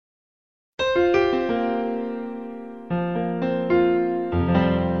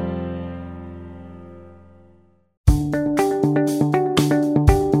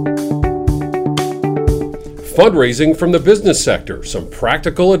Fundraising from the business sector, some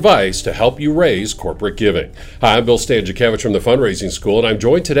practical advice to help you raise corporate giving. Hi, I'm Bill Stanczykiewicz from the Fundraising School, and I'm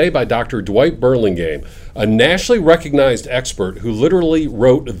joined today by Dr. Dwight Burlingame, a nationally recognized expert who literally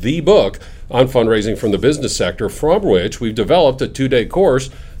wrote the book on fundraising from the business sector, from which we've developed a 2-day course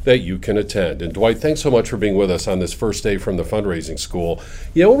that you can attend. And Dwight, thanks so much for being with us on this first day from the Fundraising School.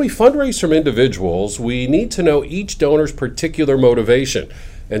 You know, when we fundraise from individuals, we need to know each donor's particular motivation.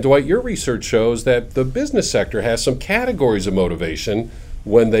 And Dwight, your research shows that the business sector has some categories of motivation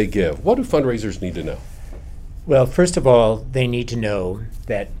when they give. What do fundraisers need to know? Well, first of all, they need to know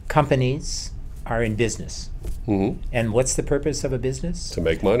that companies are in business. Mm-hmm. And what's the purpose of a business? To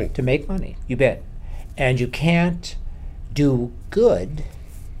make money. To make money, you bet. And you can't do good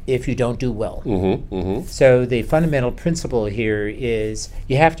if you don't do well. Mm-hmm. Mm-hmm. So the fundamental principle here is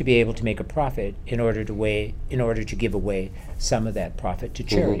you have to be able to make a profit in order to give away some of that profit to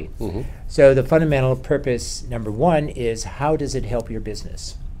charity. Mm-hmm. Mm-hmm. So the fundamental purpose, number one, is how does it help your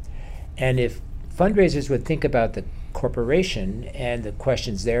business? And if fundraisers would think about the corporation and the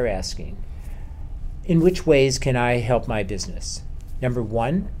questions they're asking, in which ways can I help my business? Number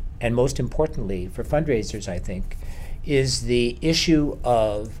one, and most importantly for fundraisers, I think, is the issue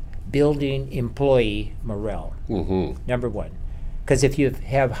of building employee morale. Mm-hmm. Number one. Because if you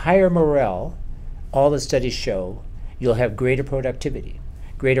have higher morale, all the studies show you'll have greater productivity.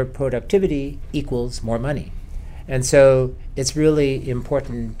 Greater productivity equals more money. And so it's really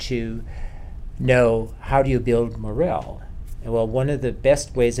important to know, how do you build morale? And well, one of the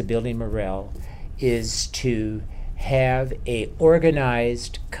best ways of building morale is to have a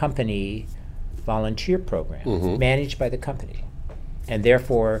organized company volunteer program. Mm-hmm. Managed by the company. And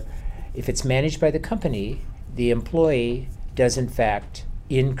therefore, if it's managed by the company, the employee does in fact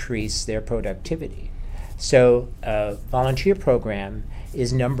increase their productivity. So a volunteer program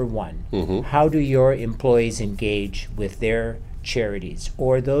is number one. Mm-hmm. How do your employees engage with their charities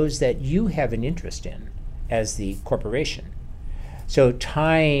or those that you have an interest in as the corporation? So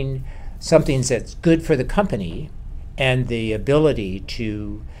tying something that's good for the company and the ability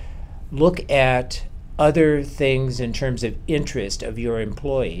to look at other things in terms of interest of your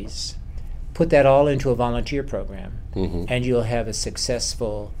employees, put that all into a volunteer program, Mm-hmm. and you'll have a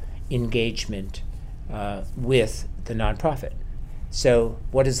successful engagement with the nonprofit. So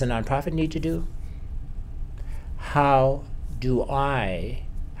what does the nonprofit need to do? How do I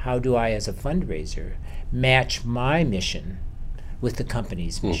as a fundraiser match my mission with the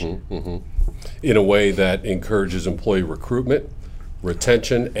company's mission? Mm-hmm. Mm-hmm. In a way that encourages employee recruitment,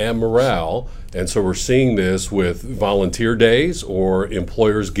 retention, and morale. And so we're seeing this with volunteer days or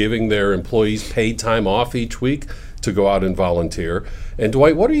employers giving their employees paid time off each week to go out and volunteer. And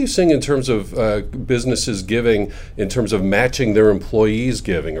Dwight, what are you seeing in terms of businesses giving, in terms of matching their employees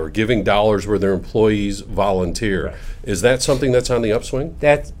giving or giving dollars where their employees volunteer? Right. Is that something that's on the upswing?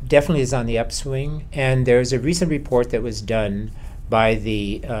 That definitely is on the upswing. And there's a recent report that was done by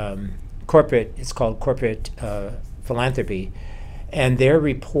the it's called Corporate Philanthropy. And their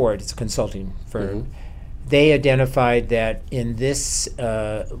report, it's a consulting firm, Mm-hmm. they identified that in this,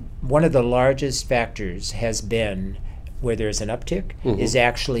 one of the largest factors has been where there's an uptick Mm-hmm. is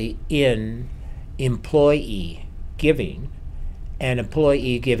actually in employee giving, and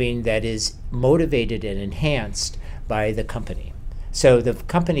employee giving that is motivated and enhanced by the company. So the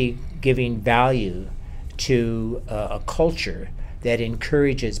company giving value to a culture that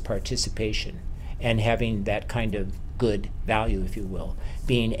encourages participation and having that kind of good value, if you will,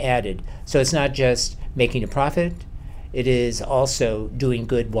 being added. So it's not just making a profit, it is also doing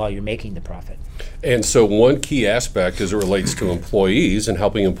good while you're making the profit. And so one key aspect as it relates to employees and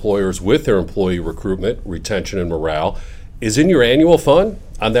helping employers with their employee recruitment, retention, and morale is in your annual fund.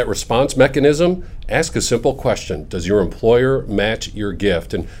 On that response mechanism, ask a simple question. Does your employer match your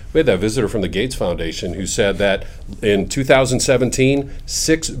gift? And we had that visitor from the Gates Foundation who said that in 2017,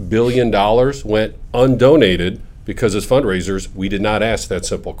 $6 billion went undonated because as fundraisers, we did not ask that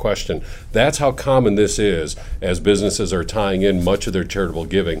simple question. That's how common this is as businesses are tying in much of their charitable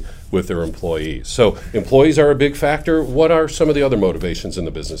giving with their employees. So employees are a big factor. What are some of the other motivations in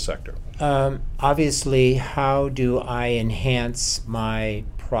the business sector? Obviously, how do I enhance my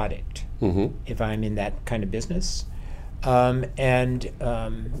product Mm-hmm. if I'm in that kind of business, and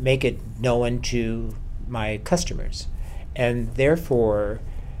make it known to my customers? And therefore,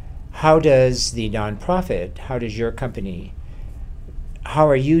 how does the nonprofit, how does your company, how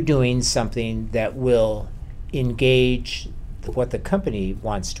are you doing something that will engage what the company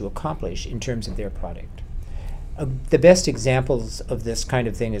wants to accomplish in terms of their product? The best examples of this kind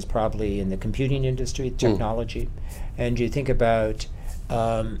of thing is probably in the computing industry, technology. And you think about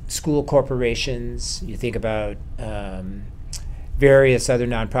school corporations, you think about various other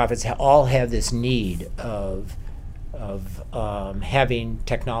nonprofits, all have this need of having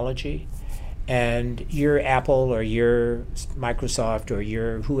technology. And your Apple or your Microsoft or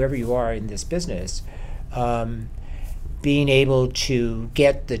your whoever you are in this business, being able to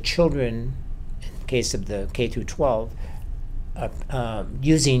get the children, in the case of the K through 12,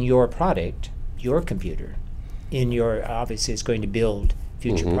 using your product, your computer, in your, obviously it's going to build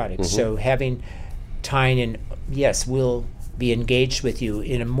future products. So having, tying in, yes, we'll be engaged with you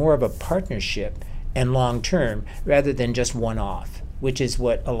in a more of a partnership and long term rather than just one off, which is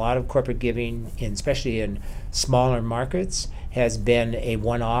what a lot of corporate giving, especially in smaller markets, has been a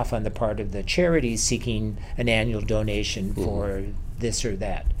one-off on the part of the charity seeking an annual donation for this or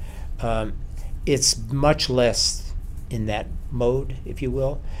that. It's much less in that mode, if you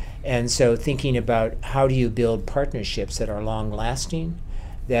will. And so thinking about how do you build partnerships that are long-lasting,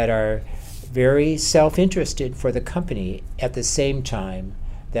 that are very self-interested for the company at the same time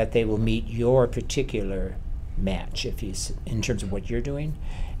that they will meet your particular match, if you, in terms of what you're doing,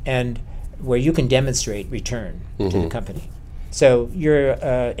 and where you can demonstrate return to the company. So you're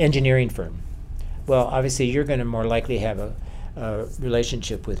an engineering firm. Well, obviously you're going to more likely have a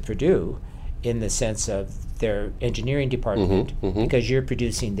relationship with Purdue in the sense of their engineering department because you're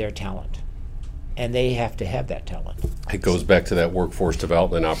producing their talent. And they have to have that talent. It goes back to that workforce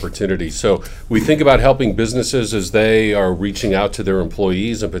development opportunity. So we think about helping businesses as they are reaching out to their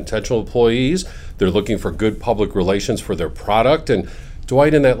employees and potential employees. They're looking for good public relations for their product. And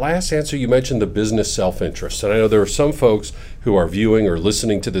Dwight, in that last answer, you mentioned the business self-interest. And I know there are some folks who are viewing or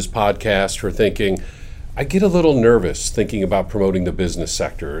listening to this podcast who are thinking, I get a little nervous thinking about promoting the business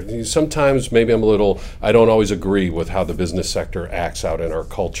sector. Sometimes maybe I don't always agree with how the business sector acts out in our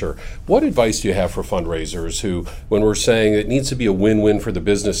culture. What advice do you have for fundraisers who, when we're saying it needs to be a win-win for the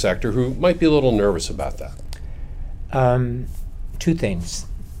business sector, who might be a little nervous about that? Two things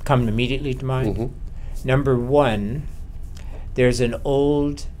come immediately to mind. Number one, there's an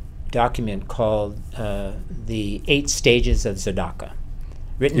old document called the 8 Stages of Tzedakah,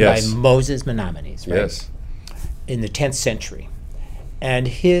 written by Moses Maimonides, right? Yes. In the 10th century. And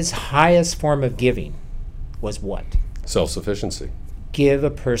his highest form of giving was what? Self-sufficiency. Give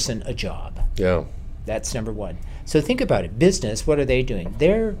a person a job. Yeah. That's number one. So think about it. Business, what are they doing?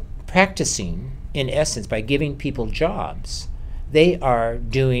 They're practicing, in essence, by giving people jobs. They are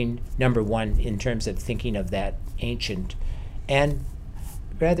doing number one in terms of thinking of that ancient and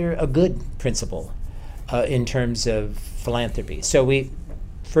rather a good principle in terms of philanthropy. So we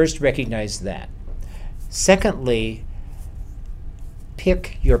first recognize that. Secondly,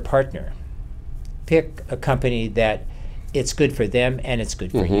 pick your partner. Pick a company that it's good for them and it's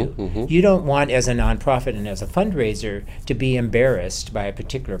good for you. You don't want, as a nonprofit and as a fundraiser, to be embarrassed by a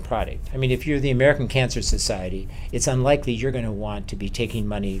particular product. I mean, if you're the American Cancer Society, it's unlikely you're going to want to be taking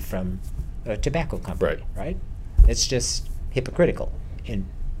money from a tobacco company, right? It's just hypocritical in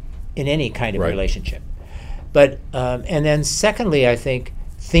any kind of relationship. But and then secondly, I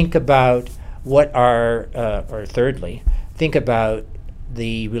think about what are, or thirdly, think about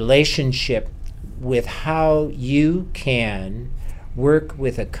the relationship with how you can work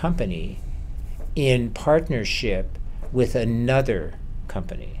with a company in partnership with another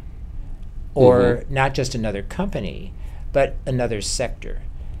company, or not just another company, but another sector.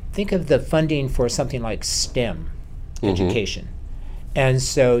 Think of the funding for something like STEM education. And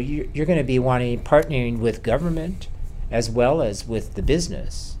so you're going to be partnering with government as well as with the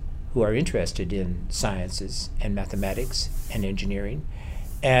business who are interested in sciences and mathematics and engineering.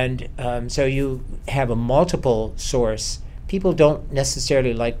 And so you have a multiple source. People don't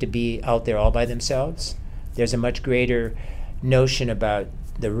necessarily like to be out there all by themselves. There's a much greater notion about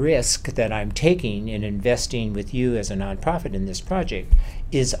the risk that I'm taking in investing with you as a nonprofit in this project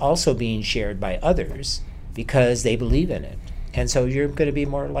is also being shared by others because they believe in it. And so you're going to be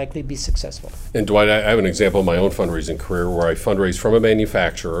more likely to be successful. And Dwight, I have an example of my own fundraising career where I fundraised from a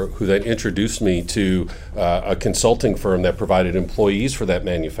manufacturer who then introduced me to a consulting firm that provided employees for that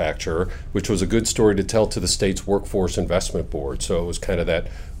manufacturer, which was a good story to tell to the state's Workforce Investment Board. So it was kind of that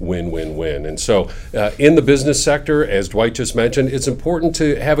win-win-win. And so in the business sector, as Dwight just mentioned, it's important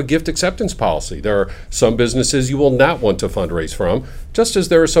to have a gift acceptance policy. There are some businesses you will not want to fundraise from, just as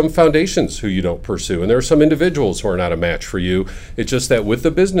there are some foundations who you don't pursue, and there are some individuals who are not a match for you. It's just that with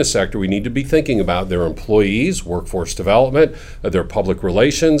the business sector, we need to be thinking about their employees, workforce development, their public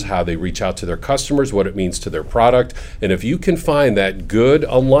relations, how they reach out to their customers, what it means to their product. And if you can find that good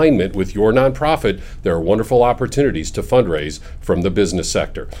alignment with your nonprofit, there are wonderful opportunities to fundraise from the business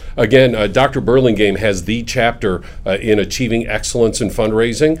sector. Again, Dr. Burlingame has the chapter in Achieving Excellence in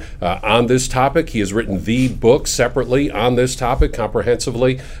Fundraising on this topic. He has written the book separately on this topic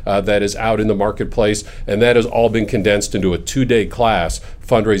comprehensively that is out in the marketplace, and that has all been condensed into a 2-day class,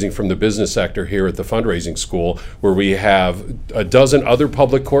 Fundraising from the Business Sector, here at the Fundraising School, where we have a dozen other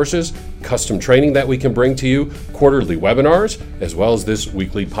public courses, custom training that we can bring to you, quarterly webinars, as well as this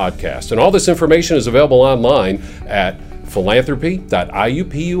weekly podcast. And all this information is available online at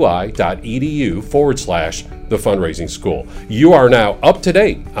philanthropy.iupui.edu/the Fundraising School. You are now up to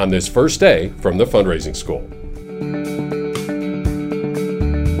date on this first day from the Fundraising School.